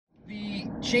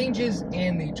changes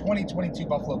in the 2022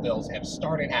 Buffalo Bills have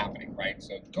started happening, right?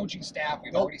 So the coaching staff,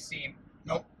 we've already seen.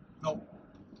 Nope.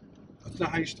 That's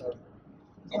not how you started.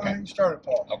 That's Okay. not how you started,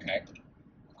 Paul. Okay.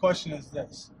 The question is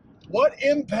this. What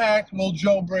impact will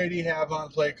Joe Brady have on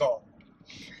play call?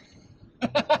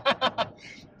 It's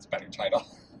a better title.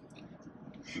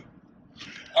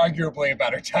 Arguably a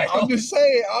better title. I'm just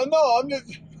saying.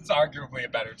 It's arguably a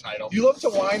better title. You love to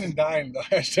wine and dine, the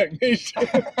hashtag nation.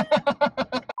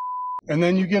 And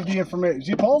then you give the information.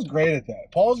 See, Paul's great at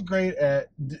that. Paul's great at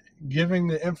giving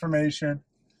the information.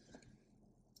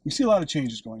 We see a lot of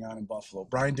changes going on in Buffalo.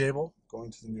 Brian Daboll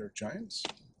going to the New York Giants.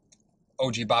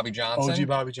 OG Bobby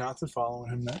Johnson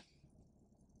Following him there.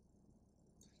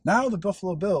 Now the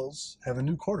Buffalo Bills have a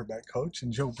new quarterback coach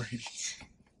in Joe Brady.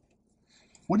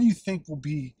 What do you think will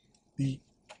be the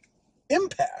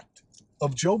impact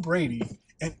of Joe Brady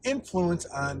and influence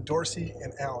on Dorsey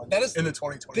and Allen in the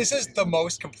 2020? This is the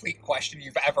most complete question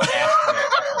you've ever asked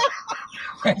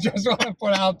me. I just want to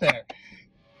put out there.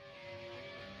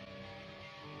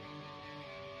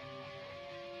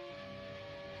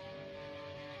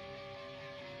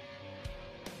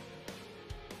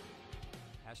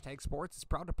 Hashtag Sports is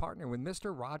proud to partner with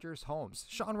Mr. Rogers Homes.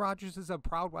 Sean Rogers is a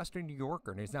proud Western New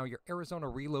Yorker and is now your Arizona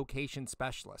relocation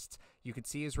specialist. You can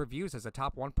see his reviews as a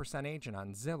top 1% agent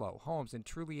on Zillow, Homes, and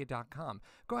Trulia.com.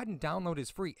 Go ahead and download his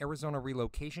free Arizona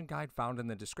relocation guide found in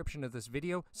the description of this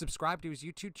video. Subscribe to his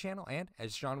YouTube channel, and,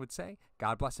 as Sean would say,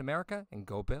 God bless America and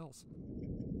go Bills.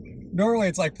 Normally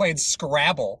it's like playing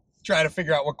Scrabble, trying to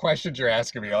figure out what questions you're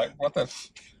asking me. Like, what the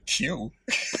Q?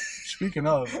 Speaking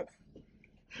of,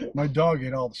 my dog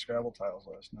ate all the Scrabble tiles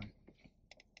last night.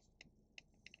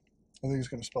 I think it's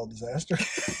going to spell disaster.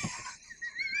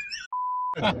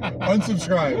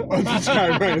 Unsubscribe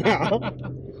right now.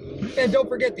 And don't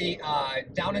forget, the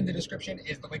down in the description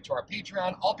is the link to our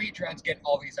Patreon. All Patreons get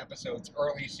all these episodes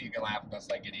early so you can laugh at us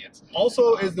like idiots.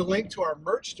 Also is the link to our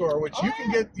merch store, which you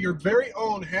can get your very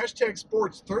own hashtag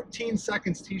sports 13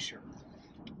 seconds t-shirt.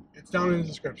 It's down in the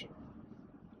description.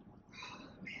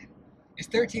 Is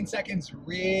 13 seconds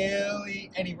really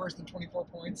any worse than 24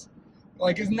 points?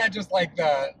 Like, isn't that just like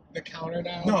the counter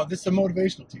now? No, this is a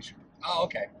motivational t-shirt. Oh,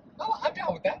 okay. Oh, I'm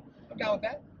down with that.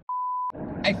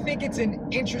 I think it's an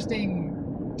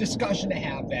interesting discussion to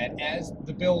have that as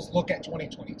the Bills look at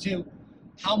 2022.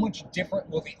 How much different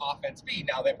will the offense be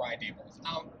now that Brian Daboll is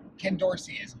out, Ken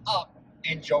Dorsey is up,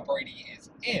 and Joe Brady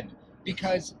is in?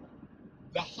 Because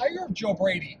the hire of Joe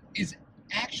Brady is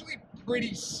actually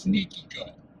pretty sneaky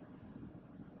good.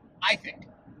 I think,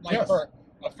 for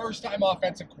a first-time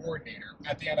offensive coordinator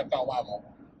at the NFL level,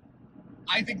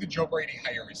 I think the Joe Brady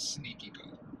hire is sneaky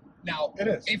good. Now, it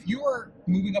is. If you were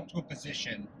moving up to a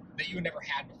position that you had never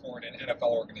had before in an NFL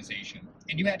organization,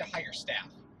 and you had to hire staff,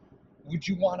 would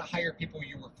you want to hire people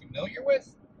you were familiar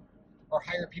with, or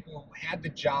hire people who had the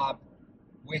job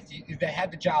with you, that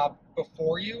had the job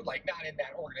before you, like not in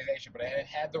that organization, but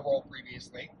had the role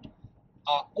previously,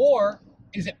 or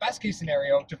is it best case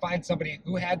scenario to find somebody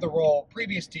who had the role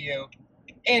previous to you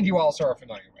and you also are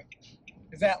familiar with?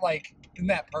 Isn't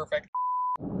that perfect?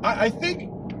 I think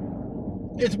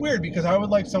it's weird because I would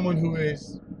like someone who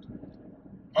is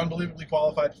unbelievably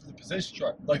qualified for the position.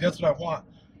 Sure. Like, that's what I want.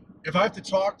 If I have to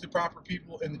talk to proper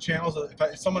people in the channels, if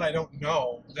it's someone I don't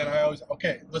know, then I always,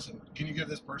 okay, listen, can you give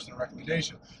this person a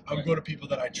recommendation? I would go to people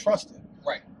that I trusted.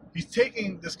 Right. He's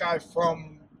taking this guy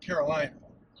from Carolina.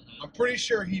 I'm pretty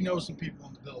sure he knows some people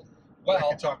in the building. Well, I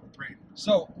can talk with Brady.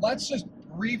 So let's just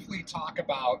briefly talk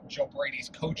about Joe Brady's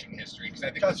coaching history because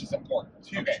I think this is important.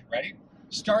 Okay, ready?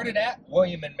 Started at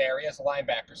William and Mary as a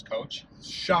linebackers coach.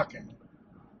 Shocking.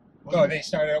 Oh, they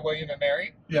started at William and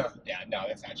Mary? Yeah. Yeah, no,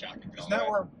 that's not shocking. Isn't that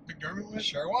where McDermott went?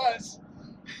 Sure was.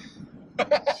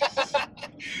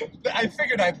 I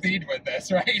figured I'd lead with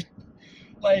this, right?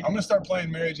 Like, I'm going to start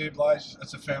playing Mary J. Blige.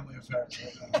 That's a family affair.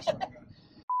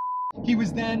 He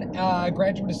was then a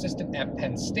graduate assistant at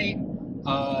Penn State,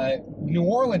 New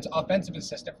Orleans offensive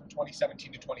assistant from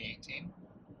 2017 to 2018.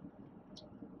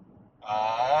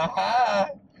 I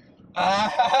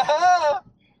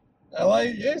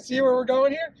like you. See where we're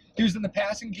going here? He was in the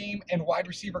passing game and wide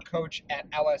receiver coach at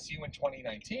LSU in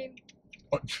 2019.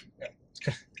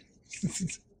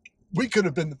 We could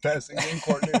have been the passing game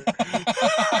coordinator.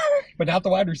 But not the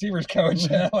wide receivers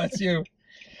coach at LSU.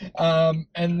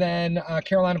 And then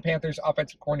Carolina Panthers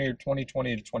offensive coordinator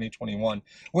 2020 to 2021,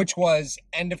 which was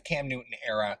end of Cam Newton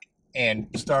era and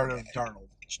start of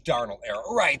Darnold era.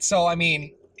 Right. So, I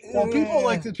mean. Well,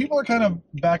 people are kind of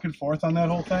back and forth on that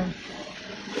whole thing.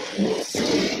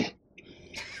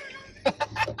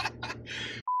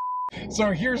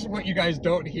 So here's what you guys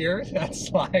don't hear, that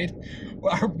slide.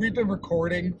 We've been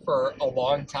recording for a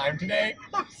long time today,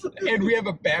 and we have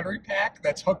a battery pack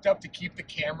that's hooked up to keep the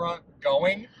camera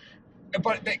going.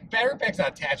 But the battery pack's not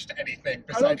attached to anything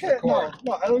besides the cord.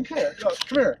 No, I don't care. No,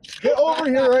 come here. Get over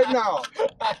here right now.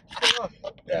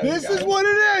 Yeah, This is what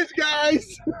it is,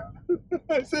 guys.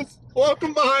 This is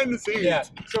welcome behind the scenes. Yeah.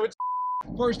 So it's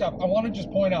first up, I want to just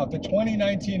point out the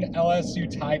 2019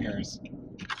 LSU Tigers.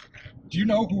 Do you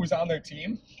know who was on their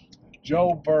team?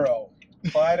 Joe Burrow,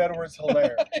 Clyde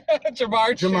Edwards-Helaire,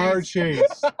 Jamar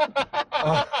Chase.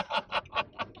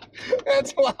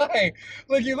 That's why.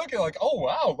 Like you look at oh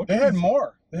wow. Look They at had these.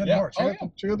 more. They had more.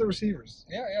 Oh, Check out the receivers.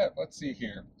 Yeah. Let's see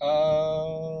here.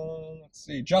 Let's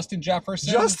see. Justin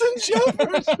Jefferson. Justin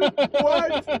Jefferson.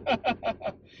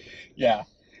 What? Yeah.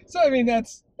 So I mean there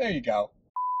you go.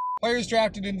 Players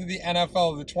drafted into the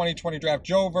NFL of the 2020 draft: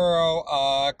 Joe Burrow,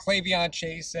 Clavion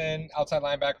Chasen, outside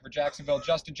linebacker for Jacksonville,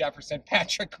 Justin Jefferson,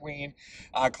 Patrick Queen,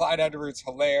 Clyde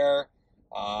Edwards-Helaire,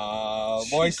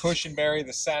 Lloyd Cushenberry,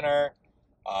 the center.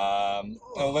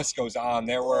 The list goes on.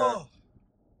 There were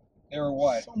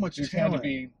what? So much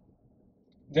talent.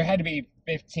 There had to be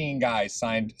 15 guys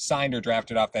signed or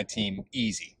drafted off that team.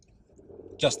 Easy.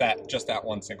 Just that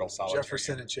one single solid.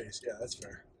 Jefferson and Chase. Yeah, that's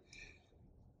fair.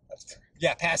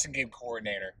 Yeah, passing game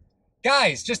coordinator.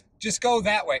 Guys, just go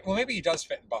that way. Well, maybe he does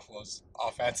fit in Buffalo's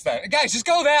offense then. Guys, just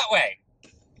go that way.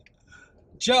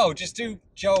 Joe, just do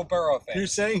Joe Burrow thing. You're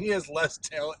saying he has less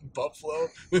talent in Buffalo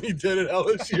than he did at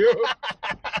LSU?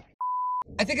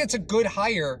 I think it's a good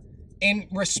hire in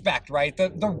respect, right?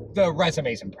 The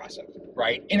resume's impressive,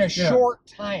 right? In a short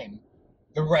time,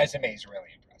 the resume's really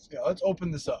impressive. Yeah, let's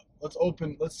open this up. Let's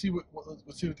see what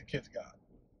the kid's got.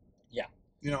 Yeah.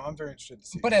 I'm very interested to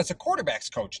see. But as a quarterback's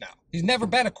coach now, he's never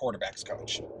been a quarterback's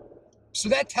coach. So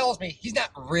that tells me he's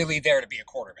not really there to be a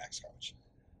quarterback's coach.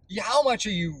 How much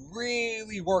are you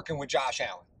really working with Josh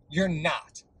Allen? You're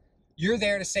not. You're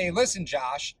there to say, listen,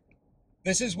 Josh,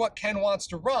 this is what Ken wants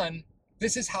to run.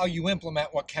 This is how you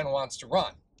implement what Ken wants to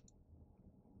run.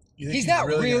 He's not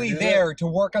really there to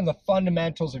work on the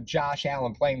fundamentals of Josh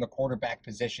Allen playing the quarterback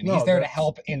position. No, he's there to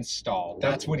help install.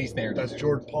 That's what he's there to do. That's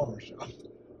Jordan Palmer's job.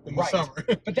 In the summer.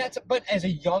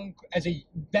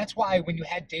 That's why when you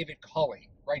had David Culley,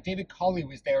 right? David Culley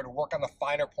was there to work on the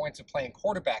finer points of playing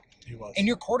quarterback. He was. And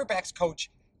your quarterback's coach,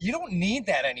 you don't need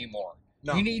that anymore.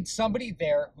 No. You need somebody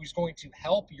there who's going to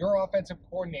help your offensive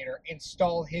coordinator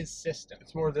install his system.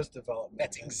 It's more of this development.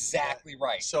 That's exactly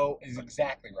right. So it's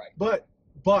exactly right.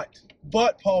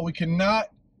 But Paul, we cannot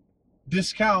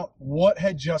discount what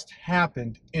had just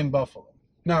happened in Buffalo.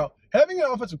 Now, having an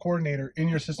offensive coordinator in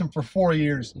your system for 4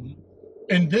 years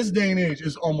in this day and age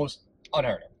is almost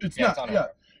unheard of. It's not. Unheard of.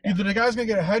 Either the guy's going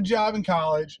to get a head job in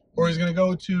college or he's going to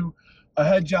go to a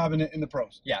head job in the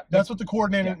pros. Yeah. That's what the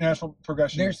coordinator national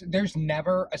progression is. There's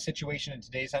never a situation in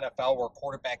today's NFL where a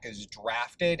quarterback is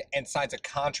drafted and signs a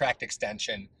contract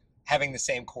extension having the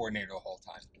same coordinator the whole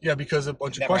time. Yeah, because a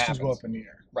bunch of questions go up in the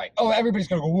air. Right. Oh, everybody's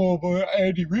going to go, whoa, but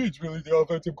Andy Reid's really the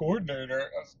offensive coordinator.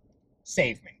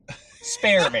 Save me.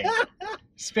 Spare me.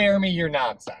 Spare me your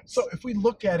nonsense. So if we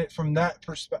look at it from that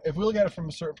perspective, if we look at it from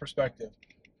a certain perspective,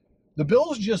 the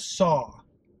Bills just saw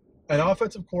an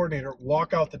offensive coordinator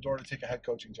walk out the door to take a head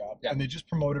coaching job, and they just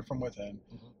promoted from within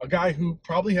a guy who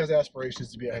probably has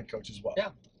aspirations to be a head coach as well. Yeah.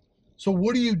 So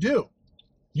what do?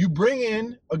 You bring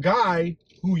in a guy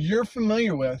who you're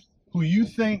familiar with, who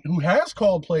has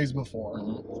called plays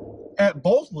before at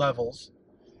both levels,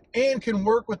 and can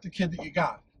work with the kid that you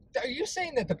got. Are you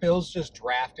saying that the Bills just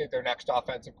drafted their next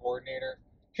offensive coordinator?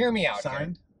 Hear me out.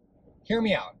 Signed? Hear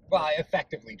me out. Well,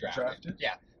 effectively drafted.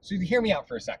 Yeah. So hear me out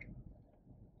for a second.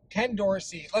 Ken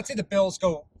Dorsey, let's say the Bills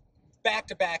go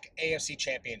back-to-back AFC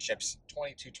championships,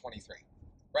 22-23,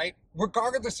 right?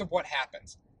 Regardless of what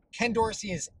happens, Ken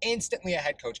Dorsey is instantly a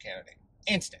head coach candidate.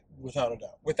 Instant. Without a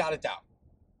doubt. Without a doubt.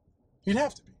 He'd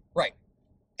have to be. Right.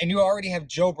 And you already have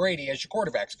Joe Brady as your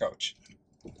quarterback's coach.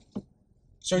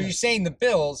 So you're saying the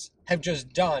Bills have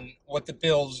just done what the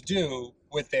Bills do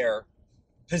with their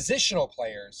positional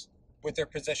players, with their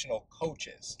positional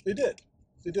coaches. They did.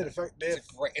 In fact,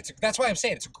 that's why I'm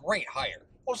saying it's a great hire.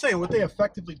 I'm saying what they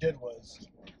effectively did was,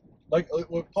 like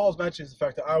what Paul's mentioned is the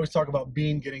fact that I always talk about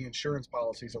Bean getting insurance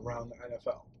policies around the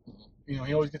NFL.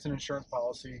 He always gets an insurance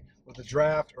policy with a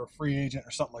draft or a free agent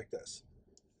or something like this.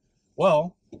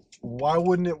 Well, why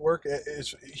wouldn't it work?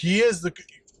 He is the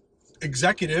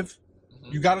executive.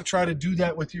 You got to try to do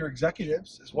that with your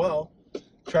executives as well.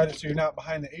 So you're not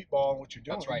behind the 8 ball on what you're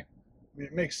doing. That's right. I mean,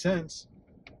 it makes sense.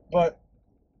 But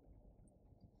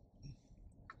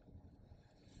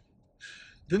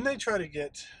didn't they try to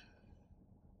get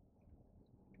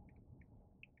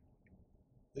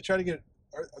They try to get.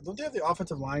 Don't they have the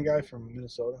offensive line guy from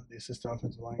Minnesota? The assistant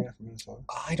offensive line guy from Minnesota?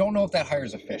 I don't know if that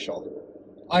hire's official.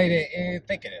 I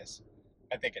think it is.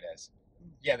 I think it is.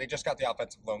 Yeah, they just got the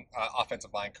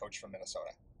offensive line coach from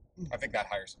Minnesota. I think that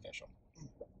hire's official.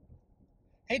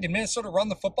 Hey, did Minnesota run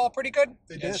the football pretty good?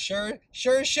 They did.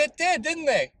 Sure as shit did, didn't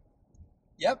they?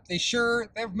 Yep,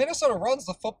 Minnesota runs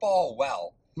the football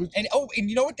well. And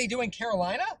you know what they do in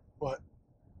Carolina? What?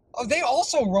 Oh, they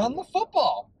also run the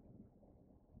football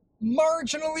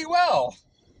marginally well.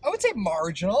 I would say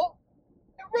marginal.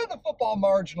 They run the football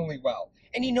marginally well.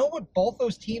 And you know what both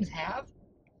those teams have?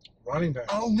 Running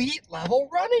backs. Elite level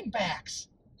running backs.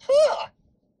 Huh.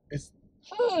 It's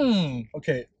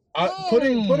Okay.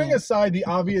 Putting aside the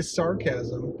obvious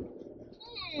sarcasm.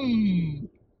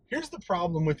 Here's the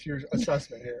problem with your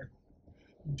assessment here.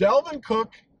 Dalvin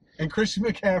Cook and Christian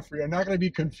McCaffrey are not going to be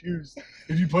confused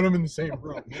if you put them in the same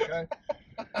room. Okay.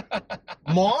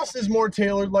 Moss is more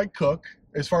tailored like Cook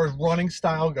as far as running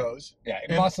style goes. Yeah,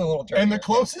 Moss is a little dirty. And the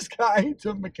closest guy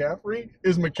to McCaffrey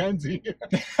is McKenzie.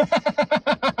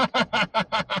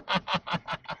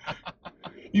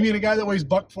 You mean a guy that weighs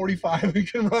 $145 and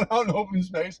can run out in open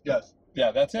space? Yes.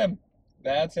 Yeah, that's him.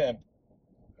 That's him.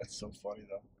 That's so funny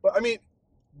though. But I mean,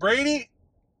 Brady,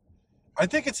 I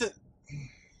think it's a.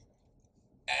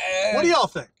 What do y'all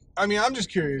think? I mean, I'm just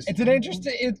curious. It's an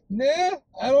interesting.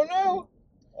 I don't know.